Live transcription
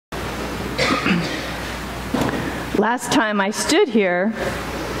Last time I stood here,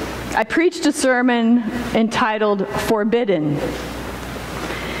 I preached a sermon entitled Forbidden.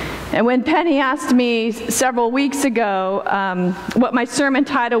 And when Penny asked me several weeks ago what my sermon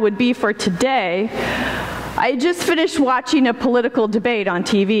title would be for today, I had just finished watching a political debate on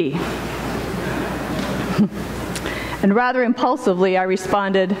TV. And rather impulsively, I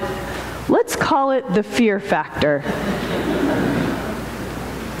responded, let's call it the fear factor.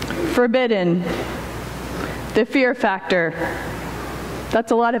 Forbidden, the fear factor.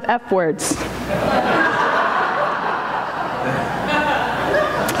 That's a lot of F words.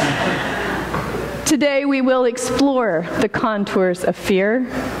 Today we will explore the contours of fear,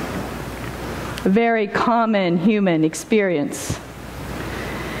 a very common human experience,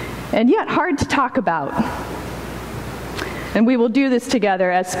 and yet hard to talk about. And we will do this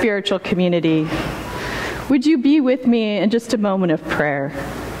together as spiritual community. Would you be with me in just a moment of prayer?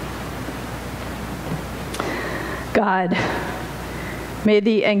 God, may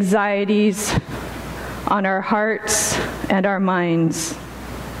the anxieties on our hearts and our minds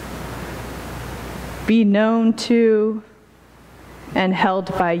be known to and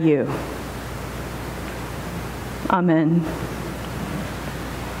held by you. Amen.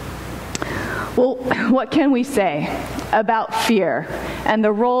 Well, what can we say about fear and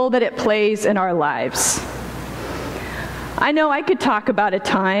the role that it plays in our lives? I know I could talk about a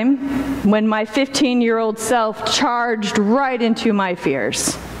time when my 15-year-old self charged right into my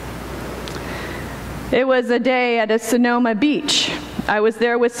fears. It was a day at a Sonoma beach. I was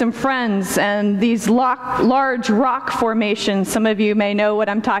there with some friends, and these large rock formations, some of you may know what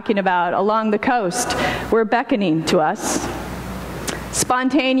I'm talking about, along the coast, were beckoning to us.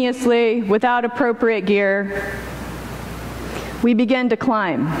 Spontaneously, without appropriate gear, we began to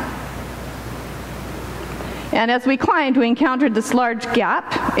climb. And as we climbed, we encountered this large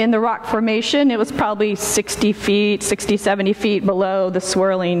gap in the rock formation. It was probably 60 feet, 60, 70 feet below the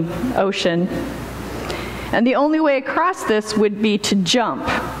swirling ocean. And the only way across this would be to jump.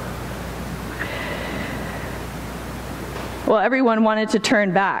 Well, everyone wanted to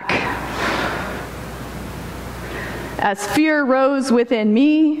turn back. As fear rose within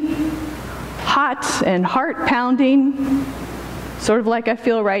me, hot and heart pounding, sort of like I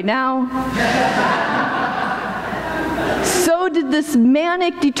feel right now, so did this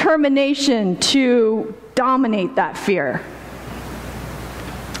manic determination to dominate that fear.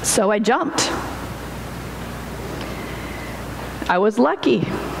 So I jumped. I was lucky.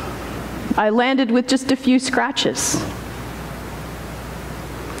 I landed with just a few scratches.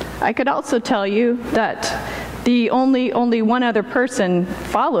 I could also tell you that the only one other person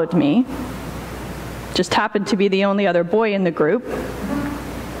followed me, just happened to be the only other boy in the group,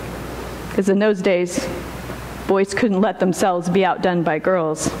 because in those days, boys couldn't let themselves be outdone by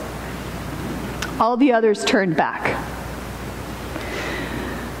girls. All the others turned back.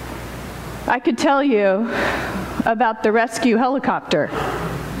 I could tell you about the rescue helicopter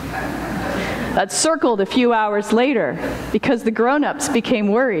that circled a few hours later because the grown-ups became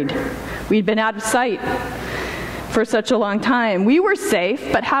worried. We'd been out of sight for such a long time. We were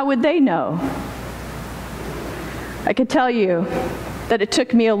safe, but how would they know? I could tell you that it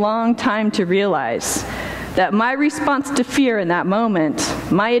took me a long time to realize that my response to fear in that moment,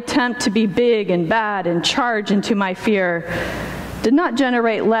 my attempt to be big and bad and charge into my fear, did not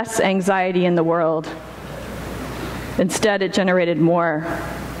generate less anxiety in the world. Instead, it generated more.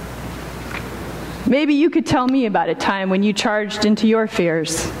 Maybe you could tell me about a time when you charged into your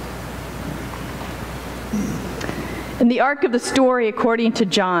fears. In the arc of the story, according to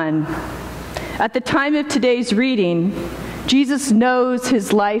John, at the time of today's reading, Jesus knows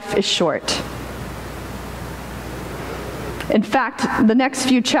his life is short. In fact, the next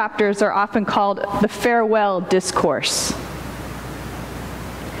few chapters are often called the farewell discourse.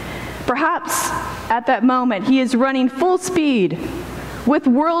 Perhaps at that moment, he is running full speed with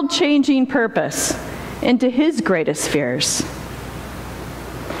world-changing purpose into his greatest fears.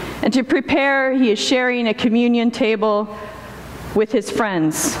 And to prepare, he is sharing a communion table with his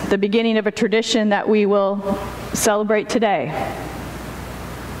friends, the beginning of a tradition that we will celebrate today.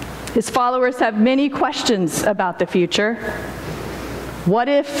 His followers have many questions about the future. What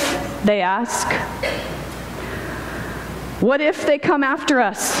if, they ask? What if they come after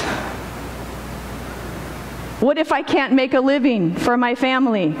us? What if I can't make a living for my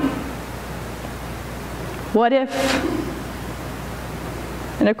family? What if?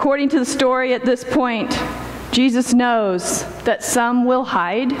 And according to the story at this point, Jesus knows that some will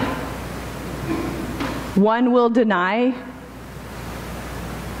hide, one will deny,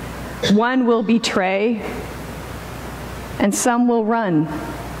 one will betray, and some will run.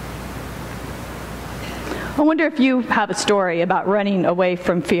 I wonder if you have a story about running away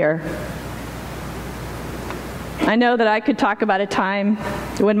from fear. I know that I could talk about a time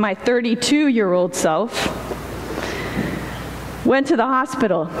when my 32-year-old self went to the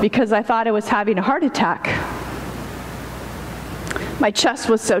hospital because I thought I was having a heart attack. My chest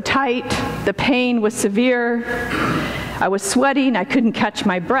was so tight, the pain was severe, I was sweating, I couldn't catch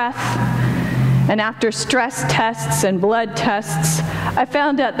my breath, and after stress tests and blood tests, I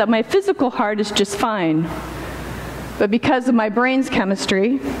found out that my physical heart is just fine. But because of my brain's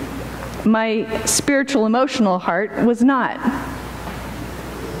chemistry, my spiritual, emotional heart was not.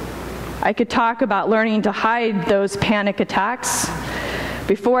 I could talk about learning to hide those panic attacks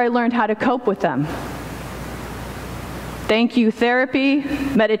before I learned how to cope with them. Thank you, therapy,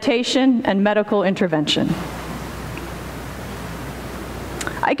 meditation, and medical intervention.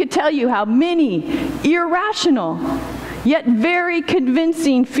 I could tell you how many irrational, yet very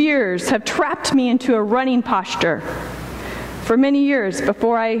convincing fears have trapped me into a running posture for many years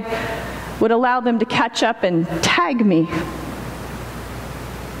before I would allow them to catch up and tag me.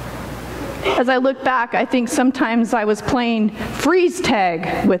 As I look back, I think sometimes I was playing freeze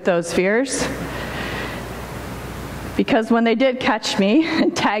tag with those fears, because when they did catch me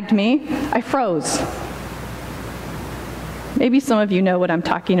and tagged me, I froze. Maybe some of you know what I'm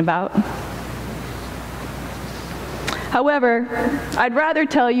talking about. However, I'd rather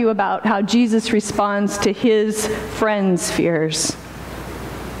tell you about how Jesus responds to his friends' fears.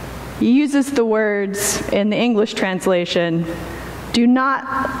 He uses the words in the English translation, "Do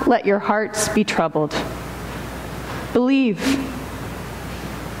not let your hearts be troubled. Believe."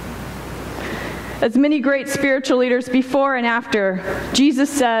 As many great spiritual leaders before and after, Jesus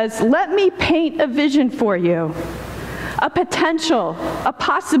says, "Let me paint a vision for you, a potential, a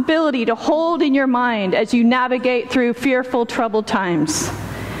possibility to hold in your mind as you navigate through fearful, troubled times."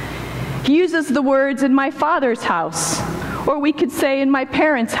 He uses the words "in my Father's house," or we could say "in my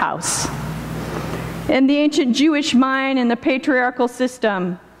parents' house." In the ancient Jewish mind and the patriarchal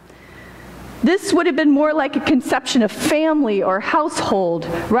system, this would have been more like a conception of family or household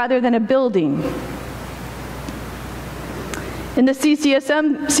rather than a building. In the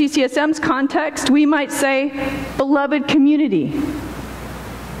CCSM's context, we might say beloved community.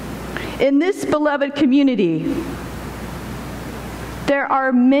 In this beloved community, there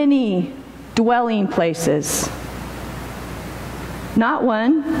are many dwelling places. Not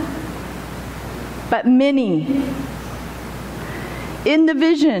one, but many. In the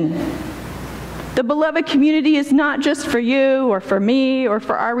vision, the beloved community is not just for you or for me or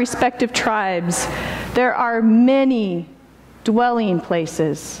for our respective tribes. There are many dwelling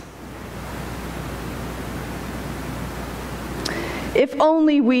places. If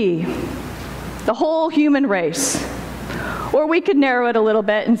only we, the whole human race, or we could narrow it a little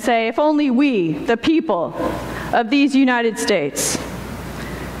bit and say, if only we, the people of these United States,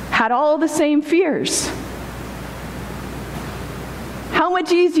 had all the same fears, how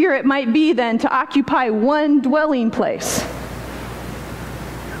much easier it might be then to occupy one dwelling place.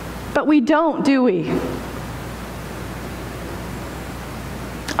 But we don't, do we?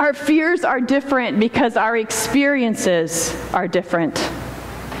 Our fears are different because our experiences are different.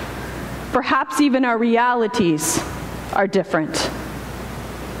 Perhaps even our realities are different.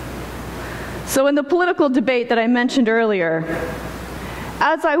 So in the political debate that I mentioned earlier,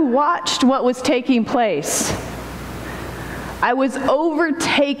 as I watched what was taking place, I was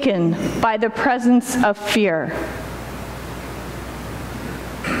overtaken by the presence of fear.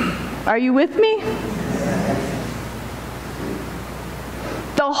 Are you with me?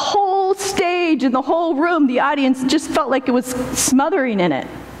 The whole stage and the whole room, the audience just felt like it was smothering in it.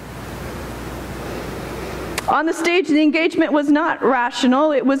 On the stage, the engagement was not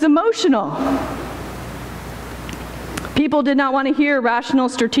rational, it was emotional. People did not want to hear rational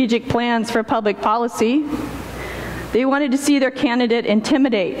strategic plans for public policy. They wanted to see their candidate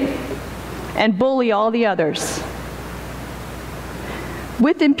intimidate and bully all the others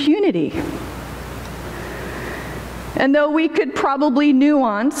with impunity. And though we could probably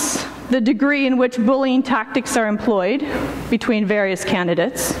nuance the degree in which bullying tactics are employed between various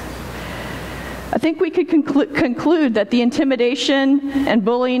candidates, I think we could conclude that the intimidation and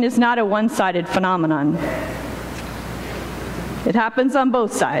bullying is not a one-sided phenomenon. It happens on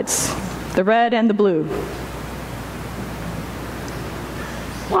both sides, the red and the blue.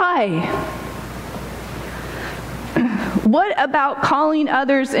 Why? What about calling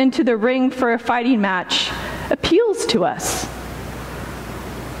others into the ring for a fighting match appeals to us?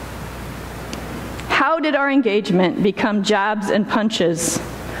 How did our engagement become jabs and punches,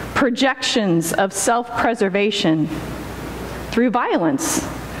 projections of self-preservation through violence,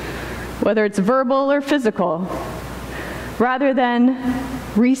 whether it's verbal or physical, rather than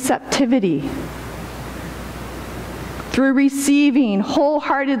receptivity. Through receiving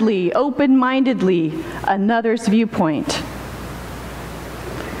wholeheartedly, open-mindedly another's viewpoint.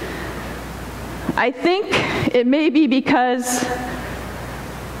 I think it may be because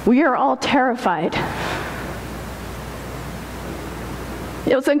we are all terrified.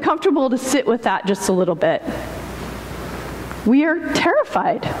 It was uncomfortable to sit with that just a little bit. We are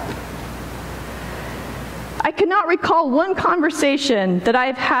terrified. I cannot recall one conversation that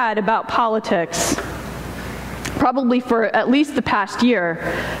I've had about politics, probably for at least the past year,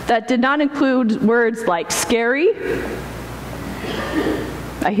 that did not include words like scary.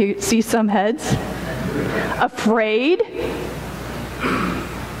 I see some heads. Afraid.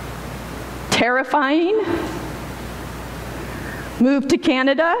 Terrifying. Move to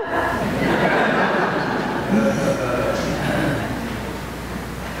Canada.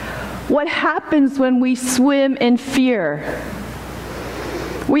 What happens when we swim in fear?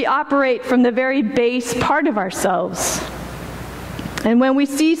 We operate from the very base part of ourselves. And when we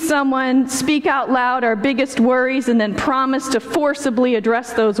see someone speak out loud our biggest worries and then promise to forcibly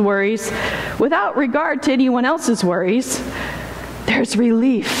address those worries without regard to anyone else's worries, there's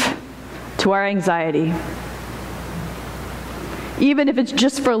relief to our anxiety. Even if it's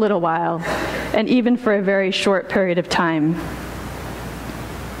just for a little while, and even for a very short period of time.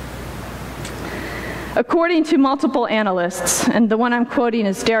 According to multiple analysts, and the one I'm quoting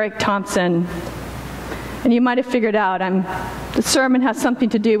is Derek Thompson, and you might have figured out the sermon has something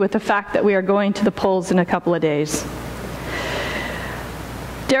to do with the fact that we are going to the polls in a couple of days.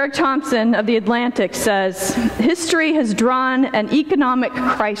 Derek Thompson of The Atlantic says, history has drawn an economic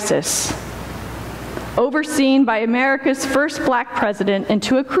crisis overseen by America's first black president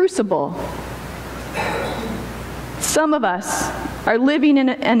into a crucible. Some of us are living in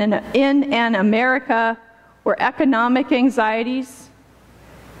an America where economic anxieties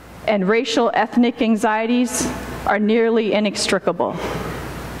and racial ethnic anxieties are nearly inextricable.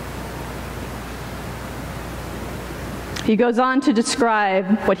 He goes on to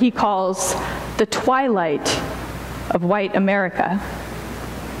describe what he calls the twilight of white America.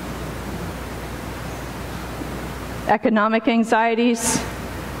 Economic anxieties,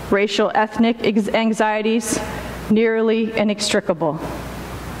 racial ethnic anxieties, nearly inextricable.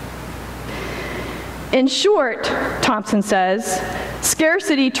 In short, Thompson says,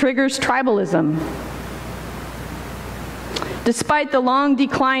 scarcity triggers tribalism. Despite the long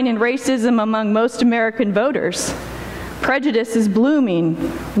decline in racism among most American voters, prejudice is blooming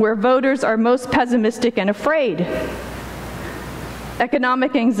where voters are most pessimistic and afraid.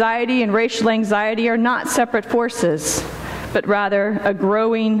 Economic anxiety and racial anxiety are not separate forces, but rather a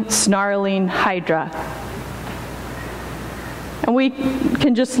growing, snarling hydra. And we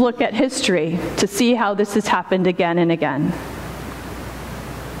can just look at history to see how this has happened again and again.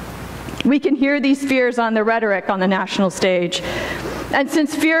 We can hear these fears on the rhetoric on the national stage. And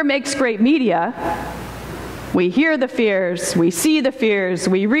since fear makes great media, we hear the fears, we see the fears,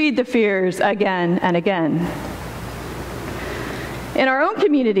 we read the fears again and again. In our own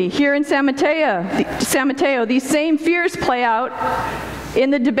community, here in San Mateo, these same fears play out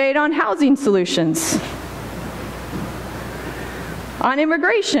in the debate on housing solutions, on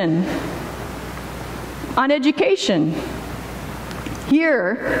immigration, on education.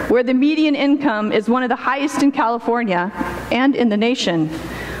 Here, where the median income is one of the highest in California and in the nation,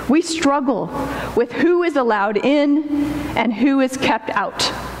 we struggle with who is allowed in and who is kept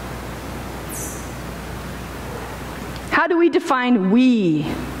out. How do we define we?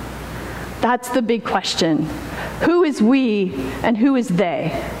 That's the big question. Who is we and who is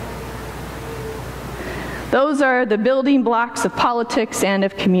they? Those are the building blocks of politics and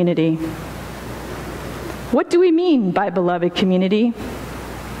of community. What do we mean by beloved community?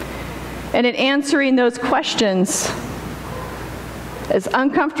 And in answering those questions, as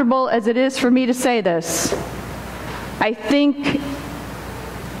uncomfortable as it is for me to say this, I think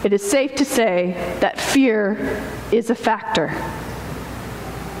it is safe to say that fear is a factor.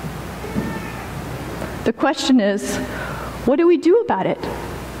 The question is, what do we do about it?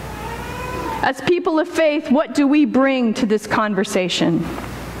 As people of faith, what do we bring to this conversation?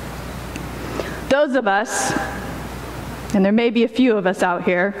 Those of us, and there may be a few of us out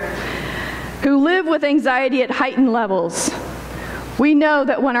here, who live with anxiety at heightened levels, we know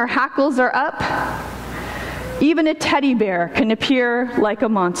that when our hackles are up, even a teddy bear can appear like a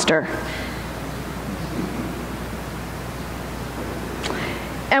monster.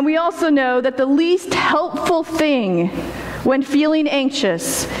 And we also know that the least helpful thing when feeling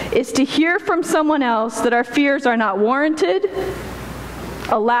anxious is to hear from someone else that our fears are not warranted,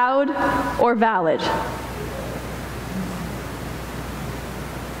 allowed or valid.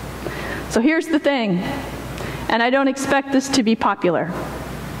 So here's the thing, and I don't expect this to be popular.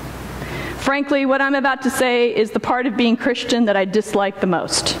 Frankly, what I'm about to say is the part of being Christian that I dislike the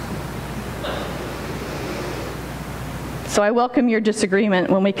most. So I welcome your disagreement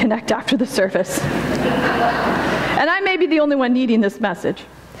when we connect after the service. And I may be the only one needing this message.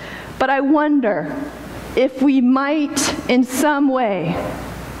 But I wonder if we might, in some way,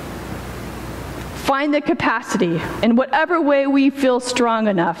 find the capacity, in whatever way we feel strong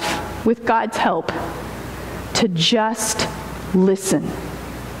enough, with God's help, to just listen.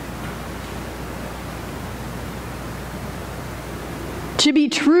 To be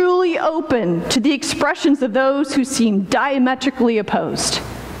truly open to the expressions of those who seem diametrically opposed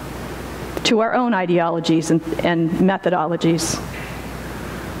to our own ideologies and methodologies.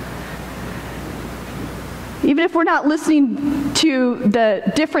 Even if we're not listening to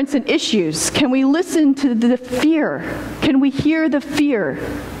the difference in issues, can we listen to the fear? Can we hear the fear?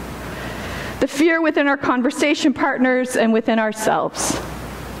 The fear within our conversation partners and within ourselves.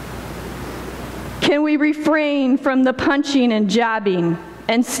 Can we refrain from the punching and jabbing?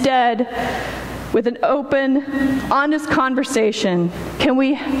 Instead, with an open, honest conversation, can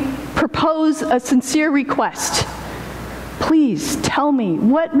we propose a sincere request? Please tell me,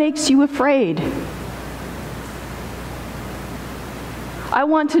 what makes you afraid? I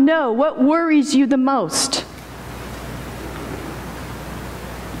want to know what worries you the most.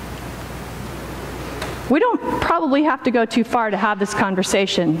 We don't probably have to go too far to have this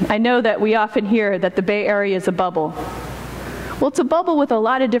conversation. I know that we often hear that the Bay Area is a bubble. Well, it's a bubble with a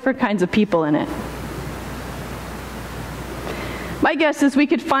lot of different kinds of people in it. My guess is we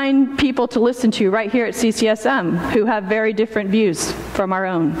could find people to listen to right here at CCSM who have very different views from our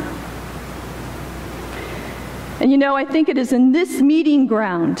own. And you know, I think it is in this meeting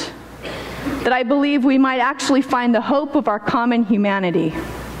ground that I believe we might actually find the hope of our common humanity.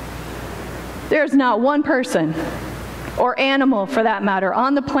 There's not one person, or animal for that matter,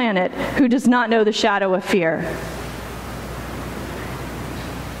 on the planet who does not know the shadow of fear.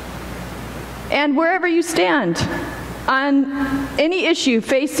 And wherever you stand on any issue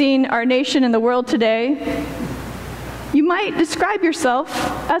facing our nation and the world today, you might describe yourself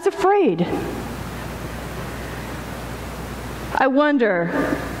as afraid. I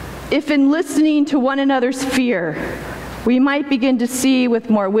wonder if in listening to one another's fear, we might begin to see with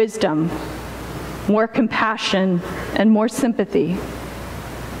more wisdom, more compassion, and more sympathy.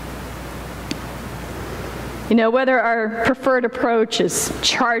 You know, whether our preferred approach is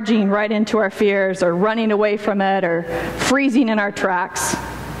charging right into our fears or running away from it or freezing in our tracks,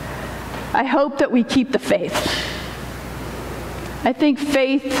 I hope that we keep the faith. I think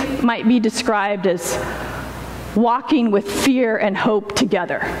faith might be described as walking with fear and hope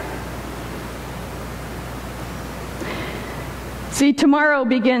together. See, tomorrow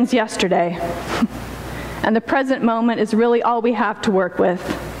begins yesterday, and the present moment is really all we have to work with.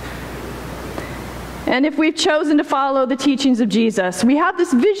 And if we've chosen to follow the teachings of Jesus, we have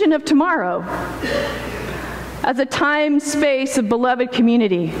this vision of tomorrow as a time, space of beloved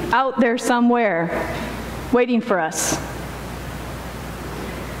community out there somewhere waiting for us.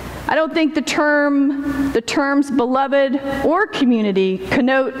 I don't think the terms beloved or community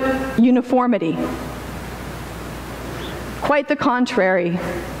connote uniformity. Quite the contrary.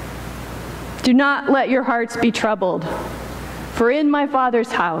 Do not let your hearts be troubled, for in my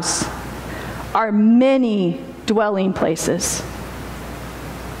Father's house are many dwelling places.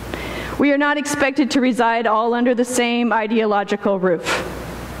 We are not expected to reside all under the same ideological roof.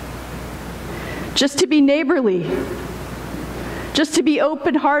 Just to be neighborly, just to be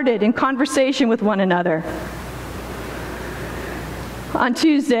open-hearted in conversation with one another. On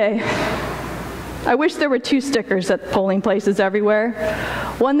Tuesday, I wish there were 2 stickers at polling places everywhere.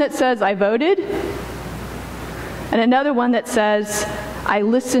 One that says, I voted, and another one that says, I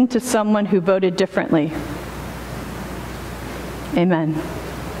listened to someone who voted differently. Amen.